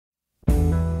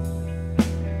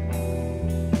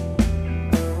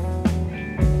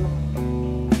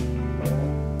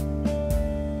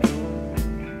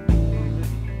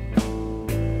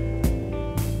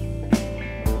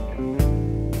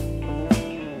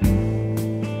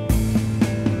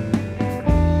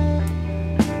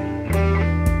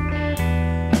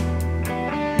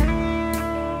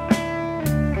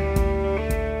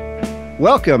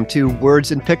Welcome to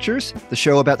Words and Pictures, the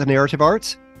show about the narrative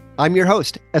arts. I'm your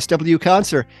host, S.W.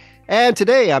 Conser, and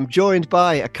today I'm joined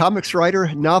by a comics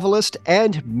writer, novelist,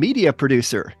 and media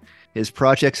producer. His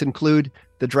projects include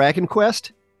The Dragon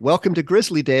Quest, Welcome to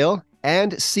Grizzlydale,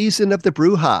 and Season of the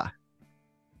Brujah.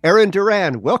 Aaron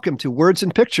Duran, welcome to Words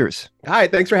and Pictures. Hi,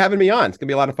 thanks for having me on. It's going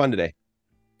to be a lot of fun today.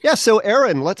 Yeah, so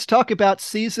Aaron, let's talk about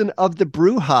Season of the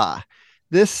Brujah.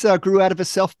 This grew out of a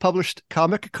self-published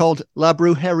comic called La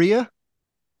Brujeria.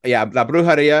 Yeah, La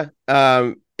Brujeria.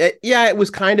 It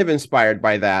was kind of inspired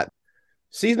by that.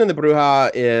 Season of the Brujah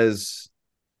is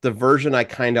the version I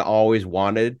kind of always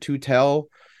wanted to tell.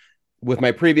 With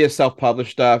my previous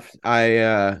self-published stuff,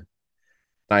 I'm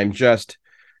just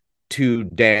too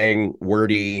dang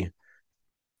wordy.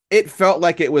 It felt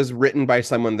like it was written by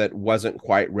someone that wasn't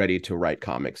quite ready to write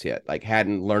comics yet, like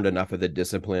hadn't learned enough of the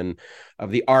discipline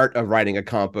of the art of writing a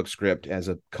comic book script as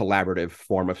a collaborative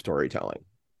form of storytelling.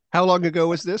 How long ago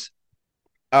was this?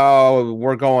 Oh,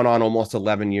 we're going on almost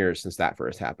 11 years since that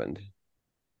first happened.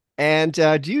 And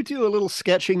do you do a little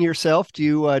sketching yourself? Do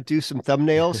you do some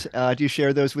thumbnails? Do you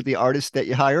share those with the artists that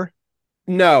you hire?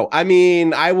 No, I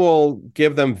mean, I will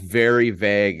give them very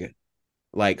vague,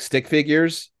 like stick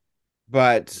figures,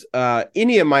 but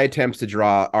any of my attempts to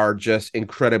draw are just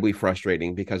incredibly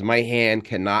frustrating because my hand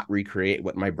cannot recreate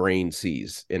what my brain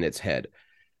sees in its head.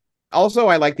 Also,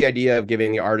 I like the idea of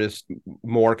giving the artist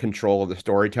more control of the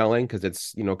storytelling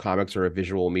because comics are a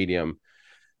visual medium.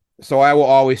 So I will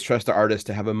always trust the artist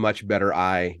to have a much better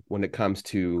eye when it comes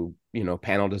to,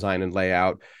 panel design and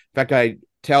layout. In fact, I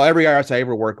tell every artist I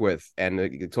ever work with, and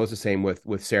it's the same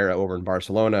with Sarah over in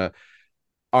Barcelona,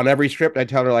 on every script, I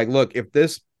tell her, like, look, if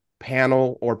this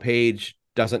panel or page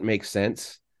doesn't make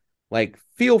sense, like,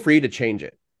 feel free to change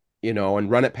it,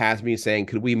 and run it past me saying,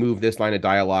 could we move this line of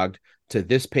dialogue to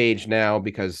this page now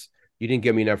because you didn't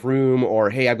give me enough room, or,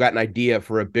 hey, I've got an idea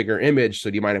for a bigger image, so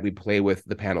do you mind if we play with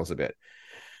the panels a bit?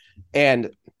 And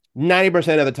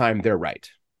 90% of the time, they're right.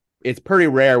 It's pretty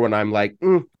rare when I'm like,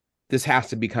 this has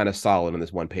to be kind of solid on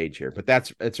this one page here.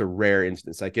 But it's a rare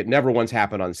instance. Like, it never once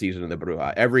happened on Season of the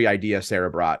Brujah. Every idea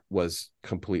Sarah brought was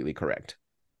completely correct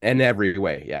in every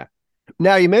way. Yeah.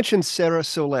 Now, you mentioned Sarah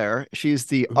Soler. She's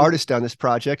the artist on this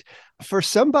project. For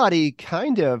somebody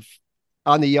kind of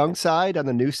on the young side, on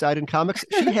the new side in comics,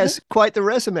 she has quite the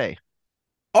resume.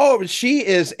 Oh, she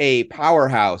is a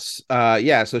powerhouse.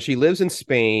 So she lives in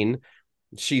Spain.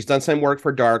 She's done some work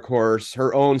for Dark Horse,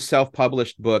 her own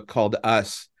self-published book called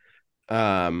Us,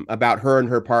 about her and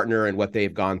her partner and what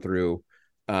they've gone through.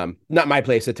 Not my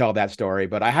place to tell that story,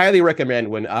 but I highly recommend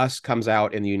when Us comes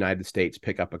out in the United States,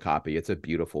 pick up a copy. It's a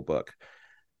beautiful book.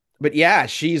 But yeah,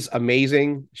 she's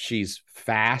amazing. She's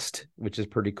fast, which is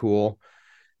pretty cool.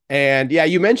 And yeah,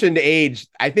 you mentioned age.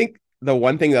 I think the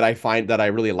one thing that I find that I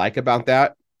really like about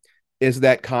that is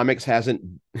that comics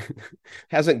hasn't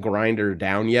grind her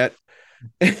down yet.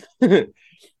 Because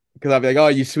I'll be like, oh,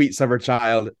 you sweet summer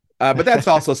child. But that's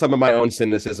also some of my own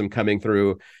cynicism coming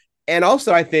through. And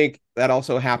also, I think that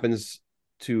also happens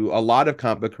to a lot of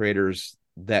comic book creators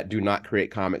that do not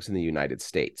create comics in the United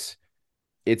States.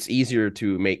 It's easier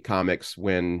to make comics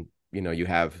when, you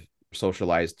have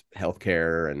socialized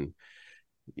healthcare and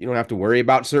you don't have to worry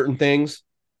about certain things.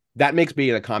 That makes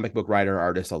being a comic book writer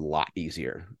artist a lot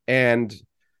easier. And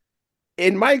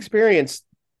in my experience,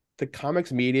 the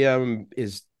comics medium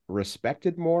is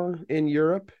respected more in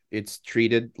Europe. It's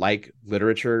treated like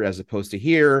literature as opposed to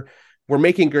here. We're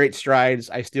making great strides.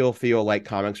 I still feel like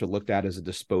comics are looked at as a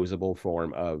disposable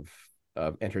form of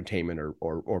entertainment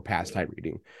or pastime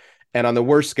reading. And on the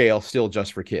worst scale, still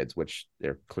just for kids, which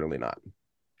they're clearly not.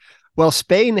 Well,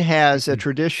 Spain has a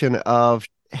tradition of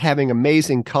having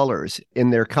amazing colors in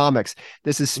their comics.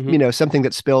 This is, something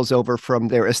that spills over from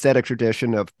their aesthetic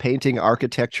tradition of painting,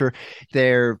 architecture.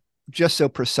 They're just so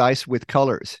precise with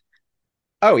colors.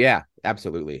 Oh, yeah,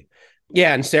 absolutely.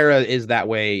 Yeah, and Sarah is that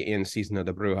way in Season of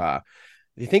the Brujah.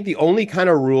 I think the only kind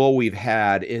of rule we've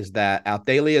had is that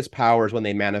Althalia's powers, when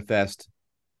they manifest,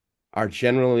 are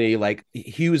generally like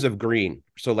hues of green,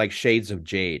 so like shades of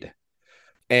jade.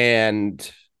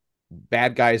 And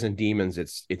bad guys and demons,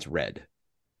 it's red.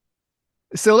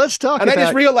 So let's talk about... I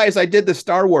just realized I did the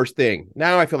Star Wars thing.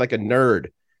 Now I feel like a nerd.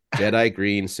 Jedi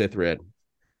green, Sith red.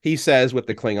 He says with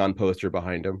the Klingon poster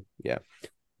behind him. Yeah.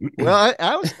 Well,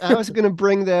 I was going to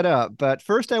bring that up, but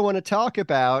first I want to talk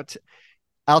about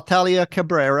Althalia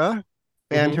Cabrera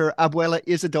and her abuela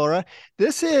Isadora.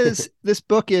 This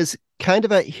book is kind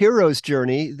of a hero's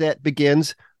journey that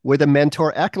begins with a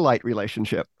mentor-acolyte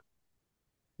relationship.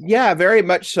 Yeah, very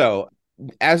much so.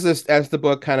 As the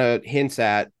book kind of hints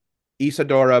at,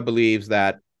 Isadora believes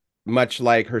that much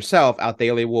like herself,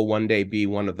 Althalia will one day be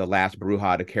one of the last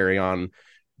Bruja to carry on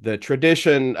the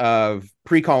tradition of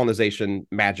pre-colonization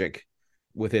magic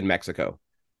within Mexico.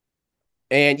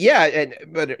 And yeah,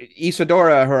 but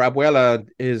Isadora, her abuela,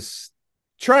 is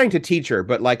trying to teach her,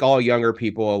 but like all younger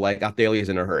people, like Althalia's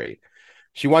in a hurry.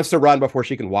 She wants to run before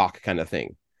she can walk, kind of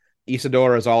thing.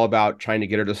 Isadora is all about trying to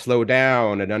get her to slow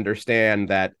down and understand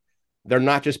that they're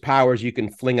not just powers you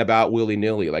can fling about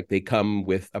willy-nilly. Like, they come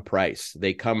with a price.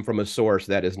 They come from a source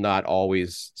that is not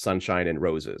always sunshine and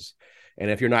roses. And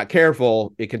if you're not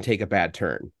careful, it can take a bad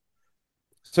turn.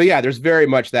 So yeah, there's very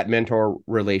much that mentor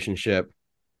relationship.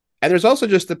 And there's also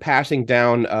just the passing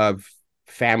down of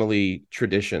family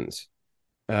traditions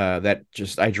that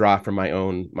just I draw from my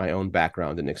own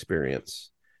background and experience.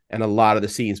 And a lot of the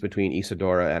scenes between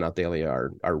Isadora and Althalia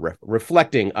are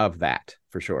reflecting of that,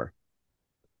 for sure.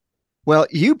 Well,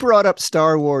 you brought up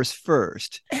Star Wars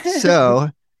first. So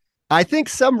I think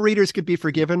some readers could be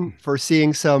forgiven for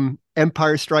seeing some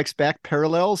Empire Strikes Back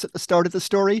parallels at the start of the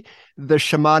story, the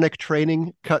shamanic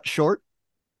training cut short.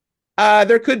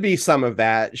 There could be some of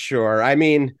that, sure. I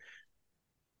mean,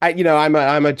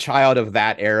 I'm a child of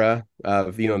that era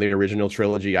of, the original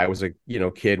trilogy. I was a,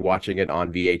 kid watching it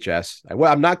on VHS.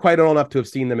 Well, I'm not quite old enough to have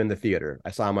seen them in the theater.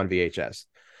 I saw them on VHS.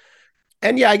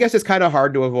 And yeah, I guess it's kind of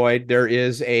hard to avoid. There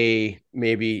is a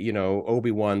maybe,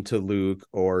 Obi-Wan to Luke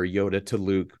or Yoda to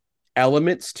Luke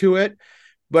elements to it.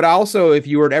 But also, if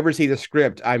you were to ever see the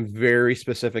script, I'm very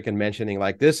specific in mentioning,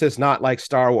 like, this is not like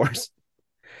Star Wars,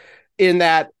 in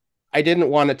that I didn't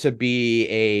want it to be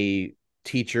a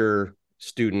teacher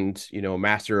student,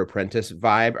 master apprentice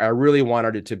vibe. I really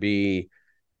wanted it to be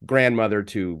grandmother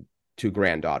to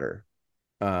granddaughter.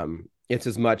 It's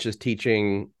as much as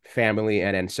teaching family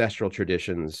and ancestral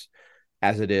traditions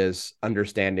as it is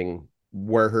understanding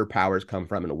where her powers come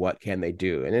from and what can they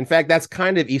do. And in fact, that's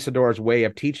kind of Isadora's way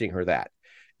of teaching her that,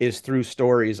 is through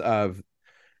stories of,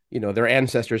 their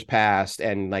ancestors past,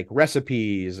 and like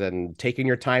recipes and taking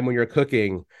your time when you're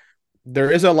cooking.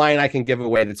 There is a line I can give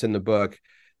away that's in the book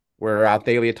where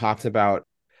Althalia talks about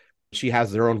she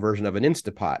has their own version of an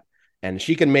Instapot, and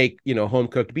she can make, home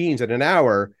cooked beans in an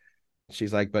hour.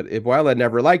 She's like, but Abuela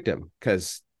never liked him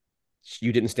because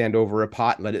you didn't stand over a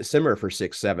pot and let it simmer for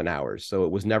 6-7 hours. So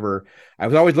it was never, I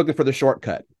was always looking for the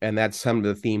shortcut. And that's some of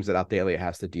the themes that Althalia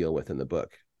has to deal with in the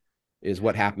book, is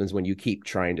what happens when you keep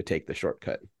trying to take the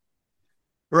shortcut.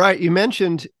 Right. You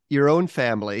mentioned your own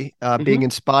family being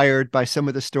inspired by some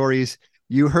of the stories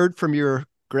you heard from your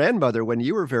grandmother when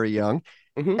you were very young.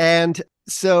 Mm-hmm. And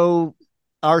so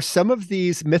are some of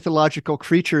these mythological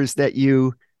creatures that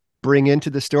you bring into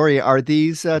the story, are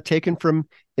these taken from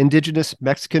indigenous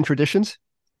Mexican traditions?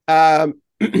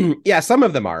 Yeah, some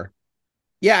of them are.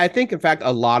 Yeah, I think, in fact,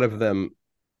 a lot of them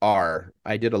are.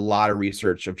 I did a lot of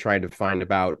research of trying to find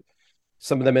about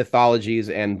some of the mythologies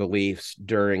and beliefs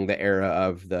during the era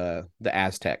of the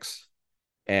Aztecs,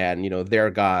 and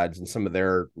their gods and some of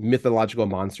their mythological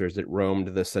monsters that roamed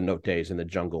the cenotes and the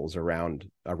jungles around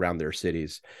their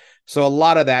cities. So a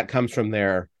lot of that comes from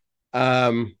there.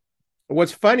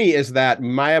 What's funny is that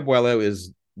my abuelo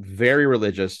is very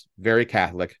religious, very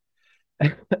Catholic.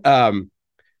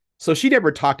 So she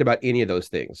never talked about any of those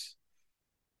things.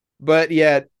 But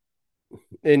yet,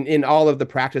 in all of the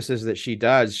practices that she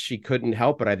does, she couldn't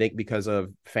help it, I think, because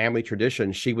of family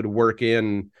tradition. She would work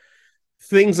in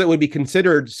things that would be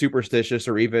considered superstitious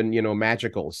or even,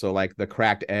 magical. So like the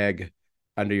cracked egg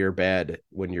under your bed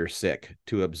when you're sick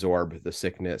to absorb the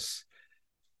sickness.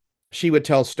 She would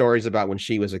tell stories about when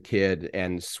she was a kid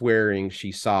and swearing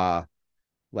she saw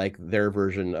like their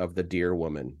version of the deer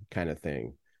woman kind of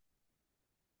thing.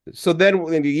 So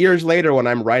then years later, when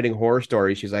I'm writing horror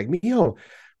stories, she's like, Mio,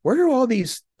 where do all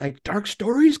these like dark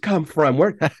stories come from?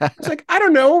 Where it's like, I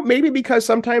don't know, maybe because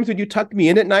sometimes when you tuck me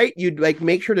in at night, you'd like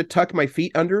make sure to tuck my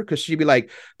feet under, because she'd be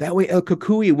like, that way El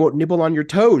Cucuy won't nibble on your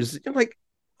toes. I'm like,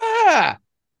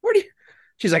 where do you?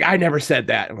 She's like, I never said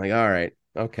that. I'm like, all right,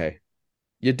 okay.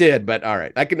 You did, but all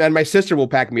right. And my sister will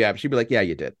pack me up. She'd be like, yeah,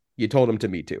 you did. You told him to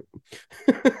me too.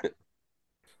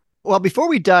 Well, before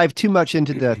we dive too much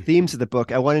into the themes of the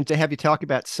book, I wanted to have you talk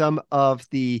about some of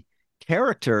the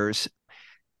characters.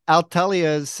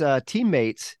 Althalia's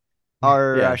teammates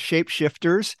are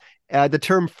shapeshifters. The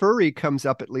term furry comes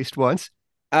up at least once.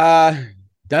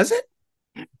 Does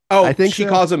it? Oh, I think she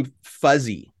calls him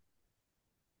fuzzy.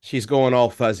 She's going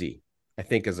all fuzzy, I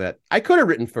think, is that. I could have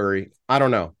written furry. I don't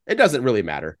know. It doesn't really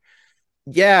matter.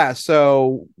 Yeah,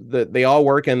 so they all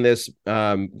work in this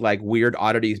like weird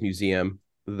oddities museum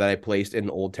that I placed in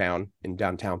Old Town in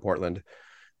downtown Portland.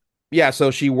 Yeah,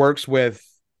 so she works with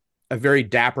a very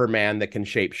dapper man that can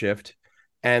shapeshift.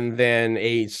 and then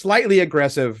a slightly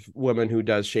aggressive woman who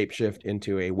does shapeshift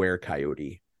into a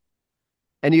were-coyote.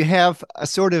 And you have a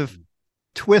sort of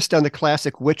twist on the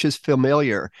classic witches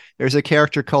familiar. There's a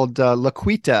character called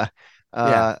Laquita.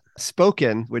 Yeah.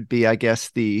 Spoken would be, I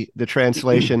guess, the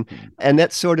translation, and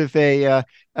that's sort of a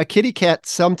kitty cat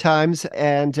sometimes,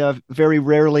 and very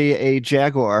rarely a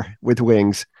jaguar with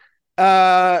wings.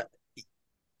 Yeah,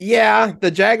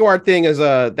 the jaguar thing is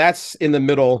that's in the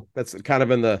middle. That's kind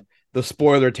of in the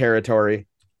spoiler territory.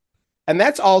 And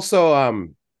that's also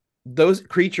those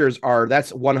creatures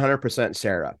that's 100%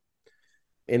 Sarah.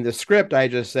 In the script, I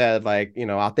just said, like,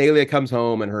 Athalia comes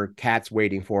home and her cat's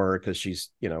waiting for her because she's,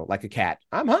 like a cat.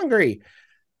 I'm hungry.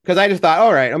 Because I just thought,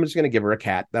 all right, I'm just going to give her a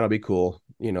cat. That'll be cool.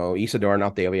 Isidore and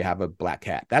Athalia have a black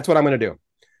cat. That's what I'm going to do.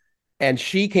 And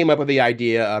she came up with the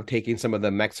idea of taking some of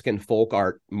the Mexican folk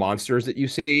art monsters that you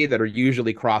see that are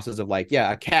usually crosses of, like,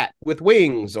 a cat with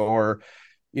wings, or,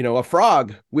 a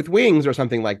frog with wings or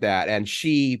something like that. And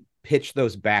she pitched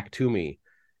those back to me.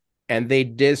 And they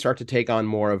did start to take on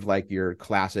more of, like, your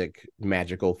classic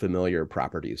magical familiar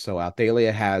properties. So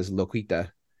Athalia has Loquita,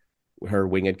 her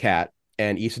winged cat,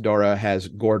 and Isadora has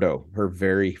Gordo, her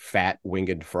very fat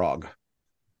winged frog.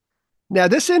 Now,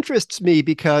 this interests me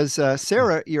because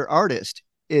Sarah, your artist,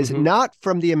 is Mm-hmm. not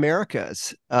from the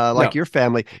Americas, like No. your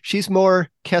family. She's more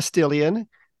Castilian.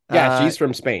 Yeah, she's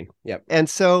from Spain. Yep. And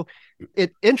so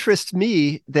it interests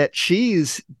me that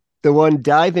she's the one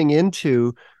diving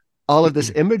into all of this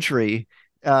imagery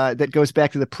that goes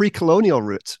back to the pre-colonial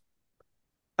roots.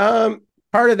 Part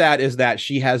of that is that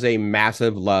she has a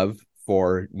massive love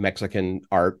for Mexican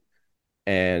art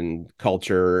and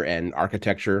culture and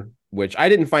architecture, which I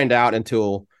didn't find out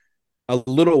until a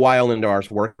little while into our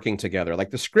working together.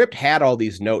 Like, the script had all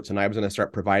these notes, and I was going to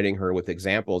start providing her with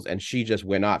examples, and she just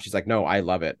went off. She's like, no, I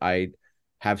love it. I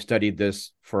have studied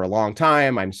this for a long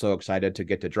time. I'm so excited to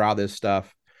get to draw this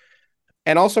stuff.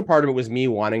 And also part of it was me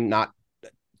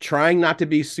trying not to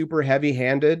be super heavy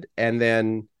handed. And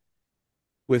then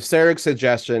with Sarek's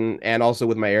suggestion, and also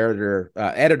with my editor,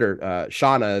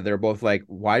 Shauna, they're both like,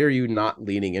 why are you not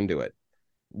leaning into it?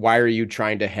 Why are you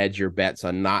trying to hedge your bets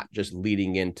on not just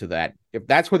leading into that? If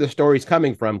that's where the story's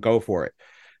coming from, go for it.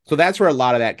 So that's where a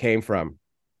lot of that came from.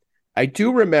 I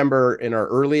do remember in our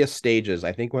earliest stages,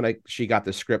 I think when she got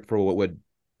the script for what would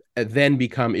then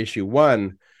become issue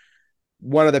one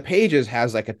of the pages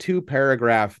has like a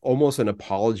 2-paragraph, almost an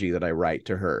apology that I write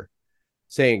to her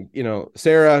saying,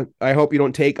 Sarah, I hope you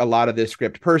don't take a lot of this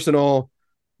script personal,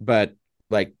 but,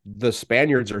 like, the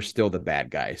Spaniards are still the bad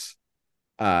guys.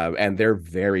 And they're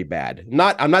very bad.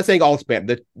 I'm not saying all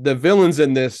the villains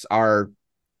in this are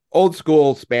old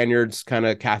school Spaniards, kind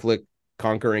of Catholic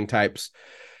conquering types.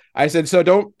 I said, so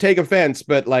don't take offense,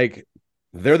 but, like,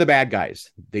 they're the bad guys.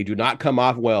 They do not come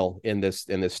off well in this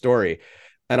story.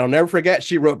 And I'll never forget,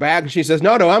 she wrote back and she says,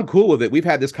 no, I'm cool with it. We've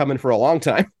had this coming for a long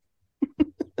time.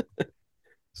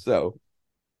 So,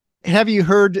 have you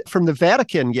heard from the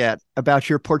Vatican yet about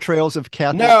your portrayals of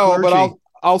Catholic clergy? But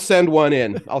I'll send one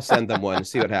in. I'll send them one and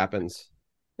see what happens.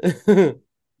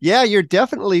 Yeah, you're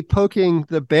definitely poking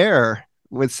the bear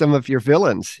with some of your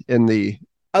villains in the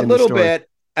little bit.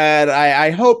 And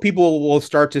I hope people will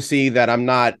start to see that I'm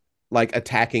not, like,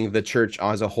 attacking the church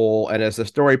as a whole. And as the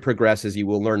story progresses, you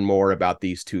will learn more about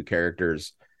these two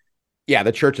characters. Yeah,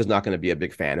 the church is not going to be a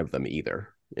big fan of them either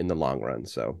in the long run.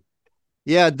 So,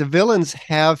 yeah, the villains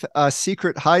have a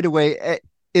secret hideaway.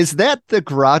 Is that the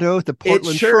grotto, the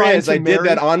Portland Shrine? It sure is. I did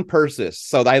that on purpose.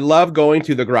 So I love going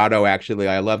to the grotto, actually.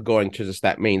 I love going to just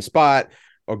that main spot,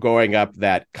 or going up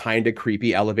that kind of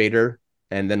creepy elevator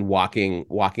and then walking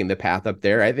the path up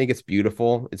there. I think it's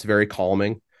beautiful. It's very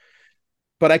calming.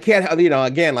 But I can't,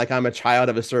 again, like, I'm a child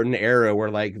of a certain era where,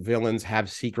 like, villains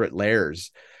have secret lairs.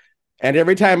 And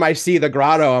every time I see the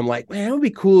grotto, I'm like, man, it would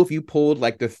be cool if you pulled,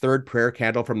 like, the third prayer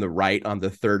candle from the right on the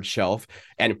third shelf,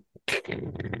 and,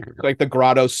 like, the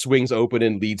grotto swings open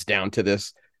and leads down to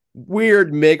this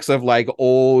weird mix of, like,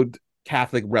 old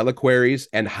Catholic reliquaries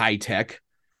and high tech.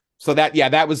 So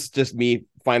that was just me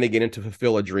finally getting to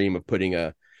fulfill a dream of putting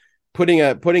a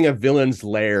villain's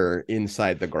lair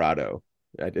inside the grotto.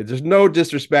 There's no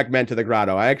disrespect meant to the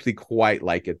grotto. I actually quite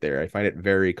like it there. I find it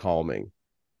very calming.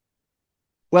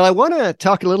 Well, I want to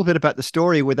talk a little bit about the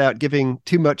story without giving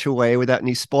too much away, without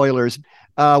any spoilers.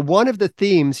 One of the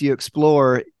themes you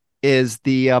explore is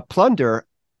the plunder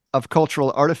of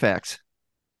cultural artifacts.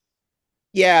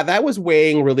 Yeah, that was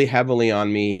weighing really heavily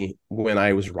on me when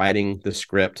I was writing the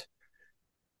script.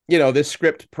 This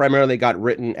script primarily got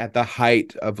written at the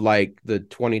height of, like, the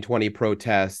 2020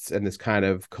 protests and this kind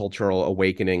of cultural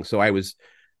awakening. So I was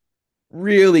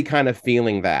really kind of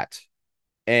feeling that.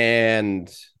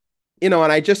 And and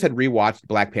I just had rewatched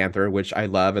Black Panther, which I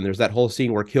love. And there's that whole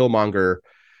scene where Killmonger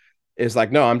is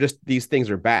like, no, these things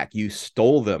are back. You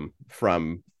stole them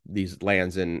from these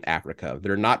lands in Africa.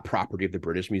 They're not property of the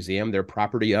British Museum. They're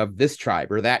property of this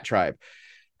tribe or that tribe.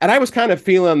 And I was kind of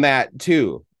feeling that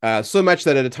too. So much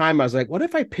that at a time I was like, what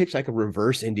if I pitch like a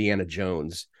reverse Indiana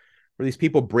Jones where these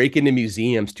people break into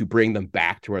museums to bring them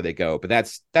back to where they go? But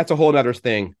that's a whole other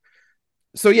thing.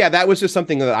 So yeah, that was just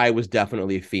something that I was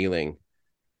definitely feeling.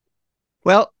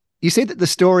 Well, you say that the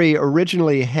story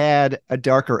originally had a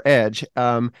darker edge.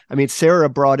 I mean, Sarah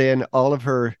brought in all of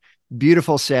her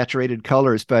beautiful saturated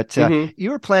colors, but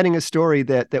you were planning a story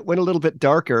that went a little bit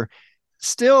darker.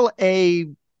 Still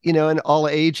an all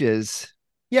ages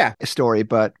story,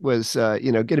 but was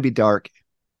going to be dark.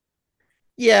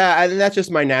 Yeah, and that's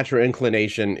just my natural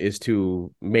inclination, is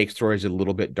to make stories a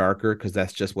little bit darker because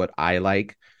that's just what I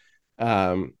like.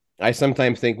 I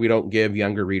sometimes think we don't give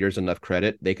younger readers enough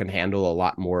credit. They can handle a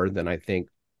lot more than I think,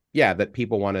 that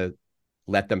people want to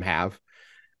let them have.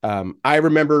 I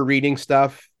remember reading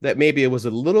stuff that maybe it was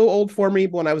a little old for me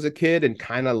when I was a kid, and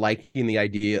kind of liking the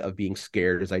idea of being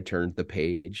scared as I turned the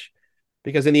page.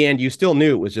 Because in the end, you still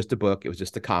knew it was just a book. It was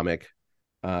just a comic,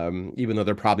 even though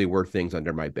there probably were things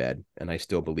under my bed. And I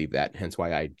still believe that. Hence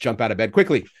why I jump out of bed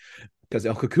quickly, because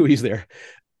El Cucuy's there.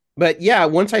 But yeah,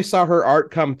 once I saw her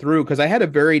art come through, because I had a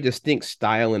very distinct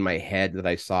style in my head that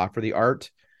I saw for the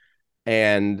art.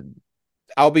 And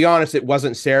I'll be honest, it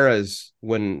wasn't Sarah's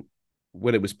when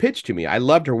it was pitched to me. I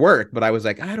loved her work, but I was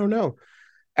like, I don't know.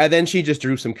 And then she just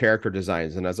drew some character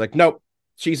designs, and I was like, nope,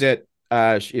 she's it.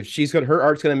 If her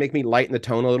art's going to make me lighten the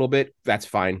tone a little bit, that's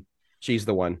fine. She's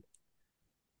the one.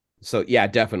 So yeah,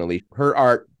 definitely. Her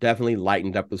art definitely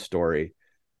lightened up the story,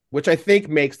 which I think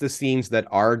makes the scenes that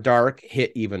are dark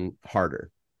hit even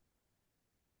harder.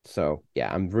 So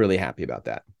yeah, I'm really happy about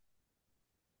that.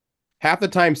 Half the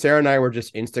time, Sarah and I were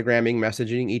just Instagramming,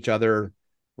 messaging each other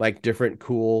like different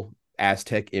cool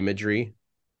Aztec imagery.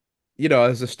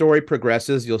 As the story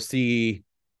progresses, you'll see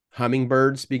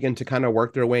hummingbirds begin to kind of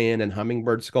work their way in, and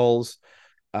hummingbird skulls.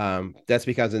 That's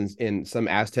because in some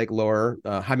Aztec lore,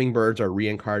 hummingbirds are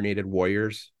reincarnated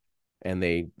warriors, and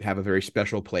they have a very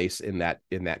special place in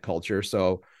that culture.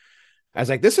 So I was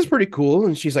like, this is pretty cool.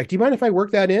 And she's like, do you mind if I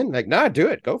work that in? Like, nah, do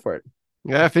it. Go for it.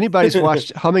 Yeah, if anybody's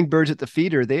watched hummingbirds at the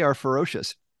feeder, they are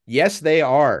ferocious. Yes, they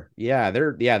are. Yeah,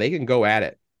 they can go at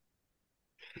it.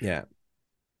 Yeah.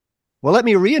 Well, let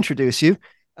me reintroduce you.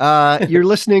 You're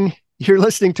listening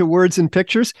to Words and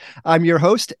Pictures. I'm your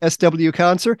host, S.W.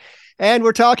 Conser, and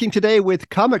we're talking today with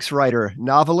comics writer,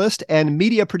 novelist, and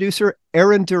media producer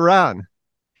Aaron Duran.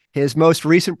 His most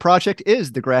recent project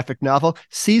is the graphic novel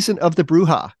Season of the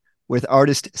Bruja, with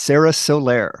artist Sarah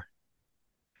Soler.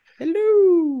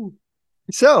 Hello.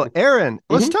 So, Aaron,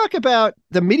 let's talk about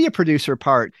the media producer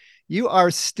part. You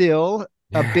are still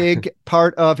a big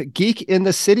part of Geek in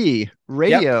the City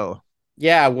Radio. Yep.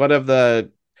 Yeah, one of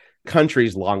the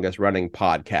country's longest running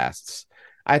podcasts.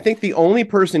 I think the only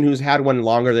person who's had one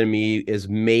longer than me is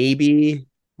maybe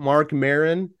Mark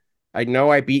Maron. I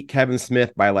know I beat Kevin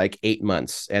Smith by like 8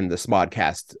 months and the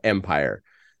Smodcast empire.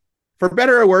 For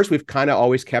better or worse, we've kind of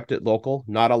always kept it local.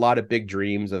 Not a lot of big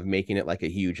dreams of making it like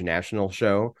a huge national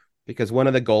show, because one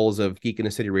of the goals of Geek in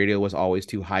the City Radio was always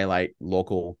to highlight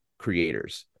local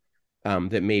creators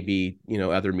that maybe,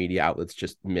 other media outlets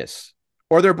just miss,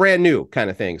 or they're brand new kind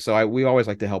of thing. So we always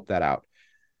like to help that out.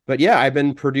 But yeah, I've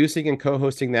been producing and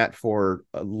co-hosting that for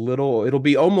it'll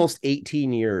be almost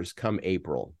 18 years come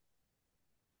April.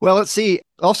 Well, let's see.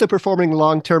 Also performing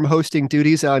long-term hosting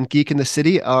duties on Geek in the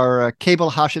City are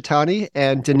Cable Hashitani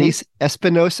and Denise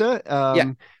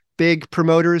Espinosa, big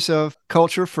promoters of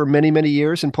culture for many, many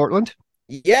years in Portland.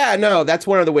 Yeah, no, that's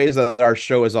one of the ways that our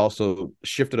show has also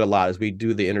shifted a lot, as we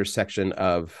do the intersection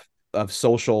of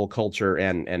social culture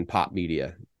and pop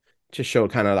media to show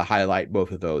kind of the highlight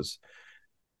both of those.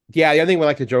 Yeah, the other thing we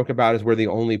like to joke about is we're the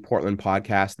only Portland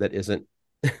podcast that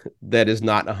is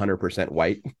not 100%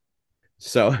 white.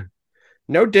 So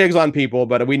no digs on people,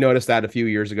 but we noticed that a few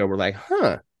years ago. We're like,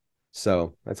 huh.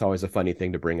 So that's always a funny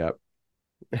thing to bring up.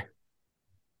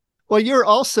 Well, you're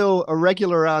also a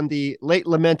regular on the late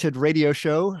lamented radio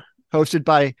show hosted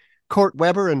by Court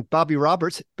Weber and Bobby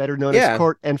Roberts, better known as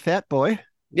Court and Fat Boy.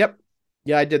 Yep.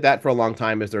 Yeah, I did that for a long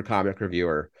time as their comic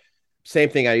reviewer. Same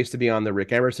thing. I used to be on the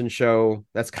Rick Emerson show.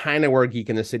 That's kind of where Geek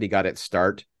in the City got its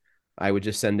start. I would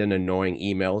just send in annoying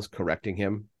emails correcting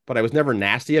him, but I was never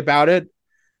nasty about it.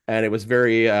 And it was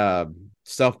very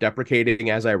self-deprecating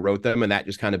as I wrote them. And that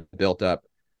just kind of built up.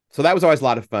 So that was always a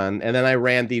lot of fun. And then I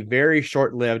ran the very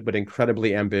short-lived but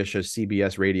incredibly ambitious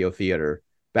CBS Radio Theater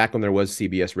back when there was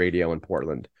CBS Radio in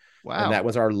Portland. And Wow. that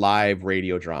was our live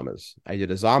radio dramas. I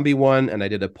did a zombie one and I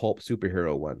did a pulp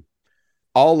superhero one.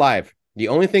 All live. The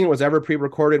only thing that was ever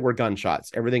pre-recorded were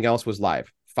gunshots. Everything else was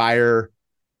live. Fire.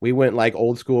 We went like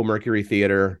old school Mercury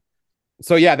Theater.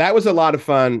 So yeah, that was a lot of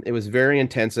fun. It was very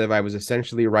intensive. I was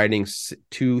essentially writing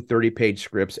 2 30-page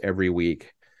scripts every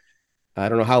week. I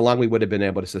don't know how long we would have been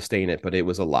able to sustain it, but it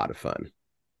was a lot of fun.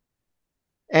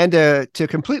 And to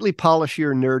completely polish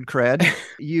your nerd cred,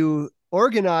 you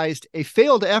organized a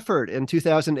failed effort in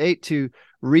 2008 to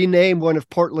rename one of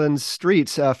Portland's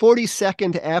streets,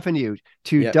 42nd Avenue,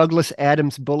 to Yep. Douglas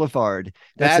Adams Boulevard.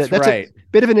 That's That's right. a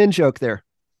bit of an in joke there.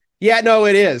 Yeah, no,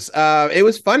 it is. It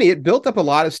was funny. It built up a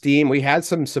lot of steam. We had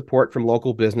some support from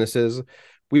local businesses.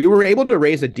 We were able to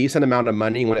raise a decent amount of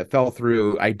money. When it fell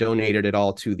through, I donated it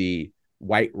all to the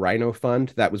White Rhino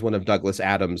Fund. That was one of Douglas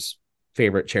Adams'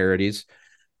 favorite charities.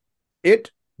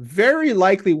 It very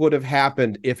likely would have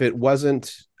happened if it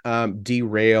wasn't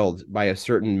derailed by a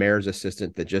certain mayor's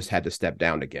assistant that just had to step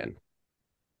down again.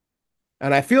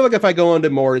 And I feel like if I go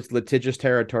into more, it's litigious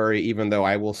territory, even though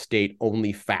I will state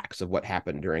only facts of what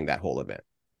happened during that whole event.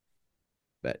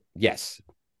 But yes,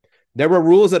 there were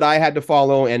rules that I had to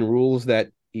follow and rules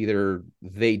that either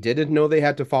they didn't know they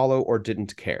had to follow or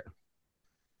didn't care.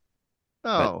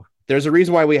 But Oh, there's a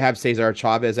reason why we have Cesar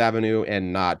Chavez Avenue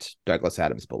and not Douglas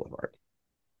Adams Boulevard.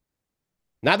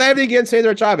 Not that I have anything against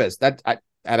Cesar Chavez.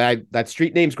 That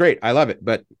street name's great. I love it.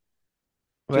 But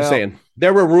just saying,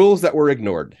 there were rules that were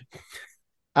ignored.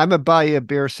 I'm gonna buy you a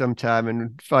beer sometime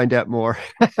and find out more.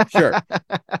 Sure.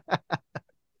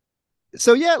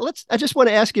 So yeah, I just want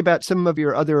to ask you about some of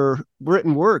your other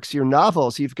written works, your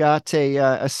novels. You've got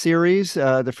a series,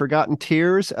 The Forgotten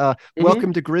Tears.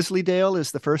 Welcome to Grizzlydale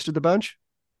is the first of the bunch.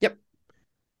 Yep.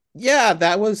 Yeah,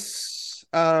 that was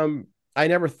I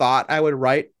never thought I would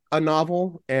write a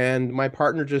novel, and my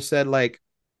partner just said, like,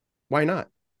 why not?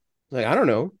 Like, I don't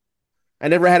know. I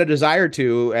never had a desire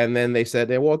to, and then they said,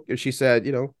 well, she said,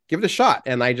 give it a shot.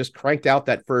 And I just cranked out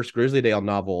that first Grizzlydale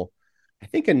novel. I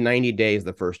think in 90 days,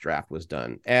 the first draft was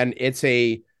done. And it's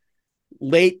a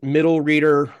late middle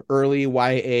reader, early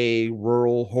YA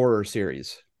rural horror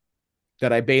series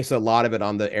that I base a lot of it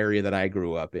on the area that I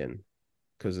grew up in.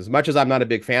 Because as much as I'm not a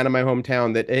big fan of my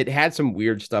hometown, that it had some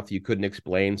weird stuff you couldn't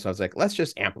explain. So I was like, let's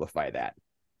just amplify that.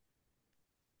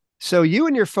 So you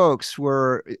and your folks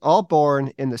were all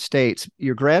born in the States.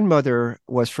 Your grandmother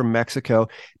was from Mexico,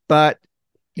 but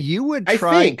you would I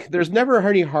try. think there's never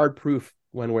any hard proof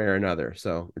one way or another.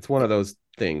 So it's one of those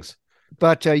things.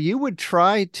 But you would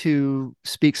try to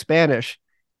speak Spanish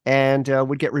and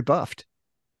would get rebuffed.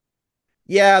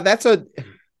 Yeah,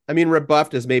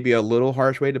 rebuffed is maybe a little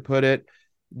harsh way to put it.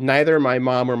 Neither my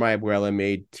mom or my abuela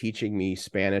made teaching me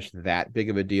Spanish that big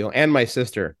of a deal, and my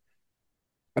sister.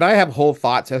 But I have whole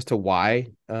thoughts as to why.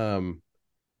 When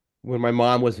my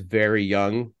mom was very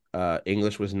young,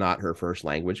 English was not her first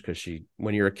language because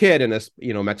when you're a kid in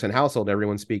a Mexican household,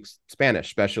 everyone speaks Spanish,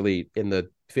 especially in the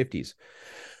 50s.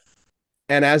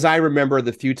 And as I remember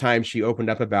the few times she opened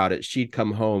up about it, she'd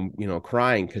come home,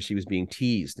 crying because she was being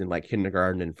teased in like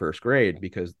kindergarten and first grade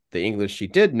because the English she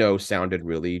did know sounded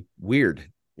really weird,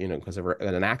 because of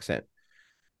an accent.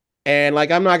 And like,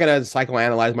 I'm not going to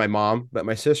psychoanalyze my mom, but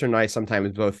my sister and I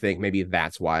sometimes both think maybe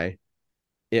that's why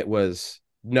it was,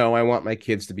 no, I want my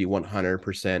kids to be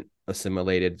 100%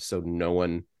 assimilated. So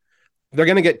they're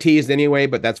going to get teased anyway,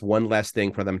 but that's one less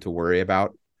thing for them to worry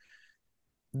about.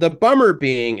 The bummer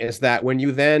being is that when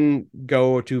you then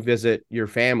go to visit your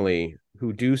family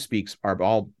who are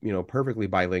all, perfectly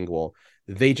bilingual,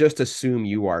 they just assume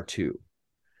you are too.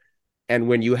 And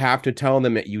when you have to tell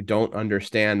them that you don't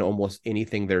understand almost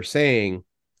anything they're saying,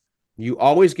 you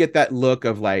always get that look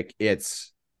of like,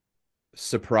 it's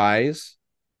surprise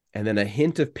and then a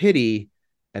hint of pity,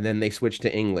 and then they switch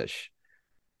to English.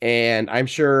 And I'm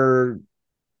sure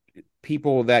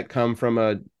people that come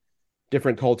from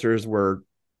different cultures where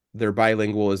they're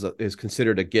bilingual is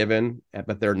considered a given,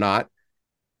 but they're not.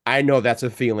 I know that's a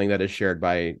feeling that is shared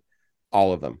by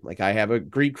all of them. Like, I have a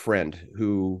Greek friend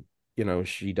who,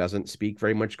 she doesn't speak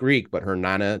very much Greek, but her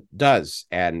nana does.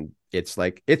 And it's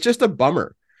just a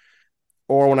bummer.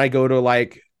 Or when I go to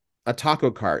like a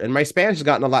taco cart, and my Spanish has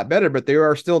gotten a lot better, but there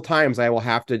are still times I will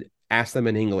have to ask them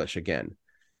in English again.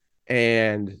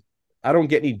 And I don't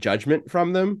get any judgment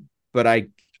from them, but I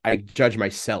judge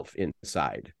myself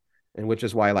inside. And which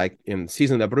is why, like in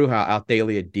Season of the Bruja,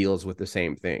 Altalia deals with the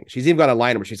same thing. She's even got a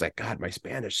line where she's like, God, my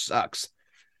Spanish sucks.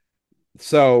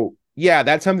 So yeah,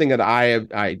 that's something that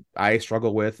I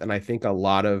struggle with. And I think a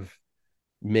lot of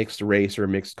mixed race or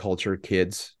mixed culture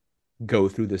kids go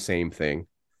through the same thing.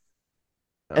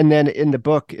 And then in the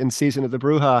book, in Season of the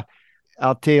Bruja,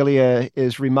 Altalia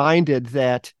is reminded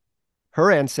that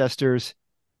her ancestors,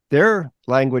 their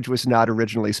language was not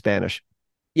originally Spanish.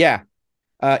 Yeah.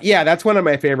 Yeah, that's one of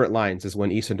my favorite lines is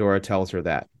when Isadora tells her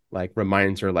that, like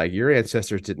reminds her like your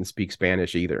ancestors didn't speak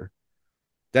Spanish either.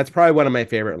 That's probably one of my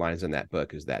favorite lines in that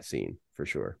book is that scene for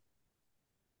sure.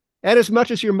 And as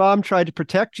much as your mom tried to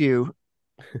protect you,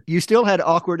 you still had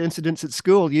awkward incidents at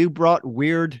school. You brought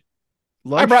weird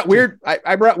lunch.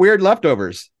 I brought weird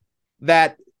leftovers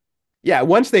that, yeah,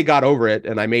 once they got over it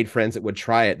and I made friends that would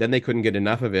try it, then they couldn't get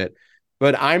enough of it.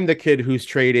 But I'm the kid who's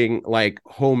trading like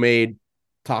homemade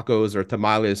tacos or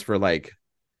tamales for like,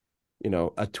 a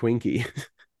Twinkie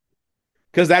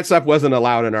because that stuff wasn't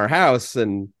allowed in our house.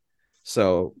 And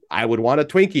so I would want a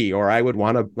Twinkie or I would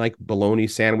want a like bologna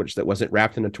sandwich that wasn't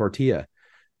wrapped in a tortilla.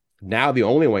 Now, the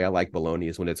only way I like bologna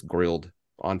is when it's grilled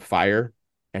on fire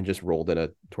and just rolled in a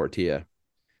tortilla.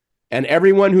 And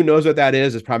everyone who knows what that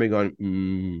is probably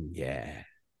going, yeah.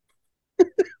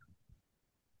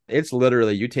 It's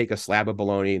literally, you take a slab of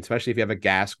bologna, especially if you have a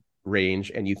gas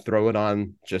range, and you throw it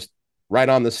on just right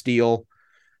on the steel,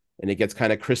 and it gets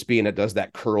kind of crispy, and it does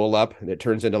that curl up, and it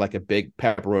turns into like a big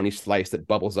pepperoni slice that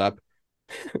bubbles up.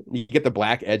 You get the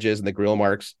black edges and the grill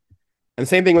marks. And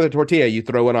same thing with a tortilla. You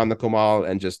throw it on the comal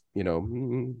and just,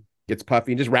 gets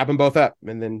puffy. And just wrap them both up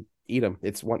and then eat them.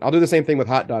 I'll do the same thing with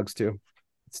hot dogs too.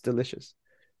 It's delicious.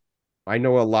 I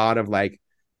know a lot of like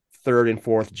third and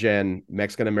fourth gen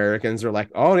Mexican Americans are like,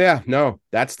 oh yeah, no,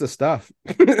 that's the stuff.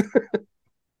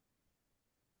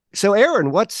 So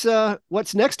Aaron, what's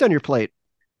next on your plate?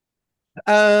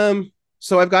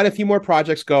 So I've got a few more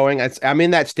projects going. I'm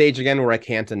in that stage again where I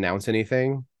can't announce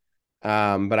anything.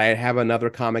 But I have another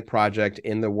comic project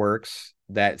in the works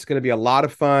that's going to be a lot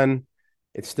of fun.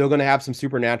 It's still going to have some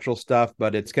supernatural stuff,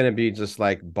 but it's going to be just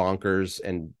like bonkers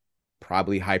and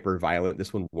probably hyper violent.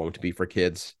 This one won't be for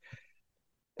kids.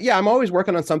 Yeah, I'm always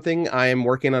working on something. I am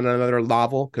working on another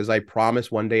novel because I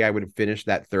promised one day I would finish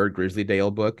that third Grizzly Dale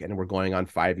book, and we're going on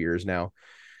 5 years now.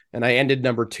 And I ended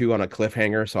number 2 on a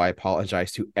cliffhanger, so I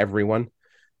apologize to everyone.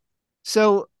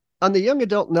 So on the young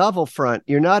adult novel front,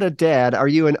 you're not a dad. Are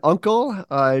you an uncle?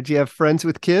 Do you have friends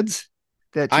with kids?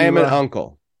 I am an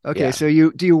uncle. Okay, yeah. So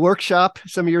do you workshop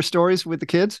some of your stories with the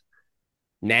kids?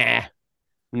 Nah,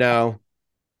 no.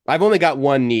 I've only got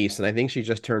one niece, and I think she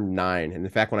just turned 9. And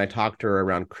in fact, when I talked to her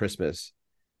around Christmas,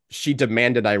 she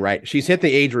demanded I write. She's hit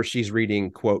the age where she's reading,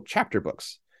 quote, chapter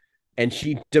books. And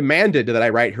she demanded that I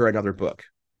write her another book.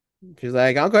 She's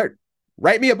like, Uncle,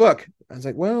 write me a book. I was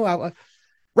like, well, I'll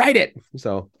write it.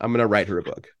 So I'm going to write her a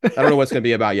book. I don't know what's going to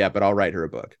be about yet, but I'll write her a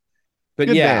book. But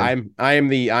good yeah, man.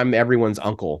 I'm everyone's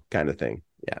uncle kind of thing.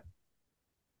 Yeah.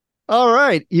 All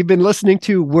right. You've been listening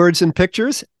to Words and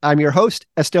Pictures. I'm your host,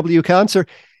 S.W. Conser.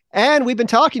 And we've been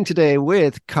talking today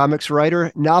with comics writer,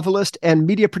 novelist, and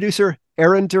media producer,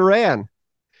 Aaron Duran.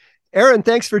 Aaron,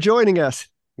 thanks for joining us.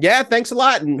 Yeah, thanks a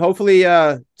lot. And hopefully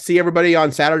see everybody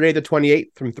on Saturday, the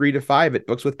 28th from 3 to 5 at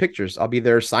Books with Pictures. I'll be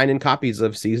there signing copies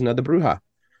of Season of the Bruja.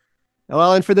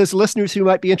 Well, and for those listeners who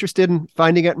might be interested in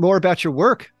finding out more about your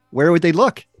work, where would they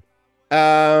look?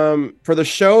 For the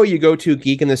show, you go to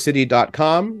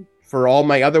geekinthecity.com. For all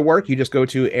my other work, you just go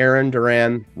to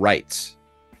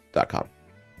aaronduranwrites.com.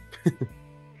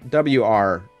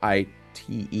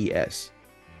 WRITES.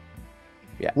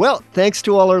 Yeah. Well, thanks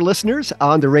to all our listeners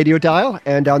on the radio dial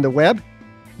and on the web.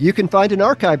 You can find an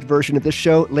archived version of this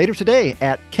show later today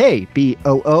at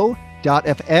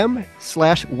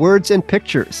kboo.fm/words and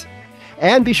pictures.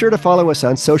 And be sure to follow us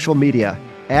on social media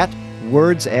at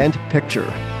Words and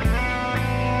Picture.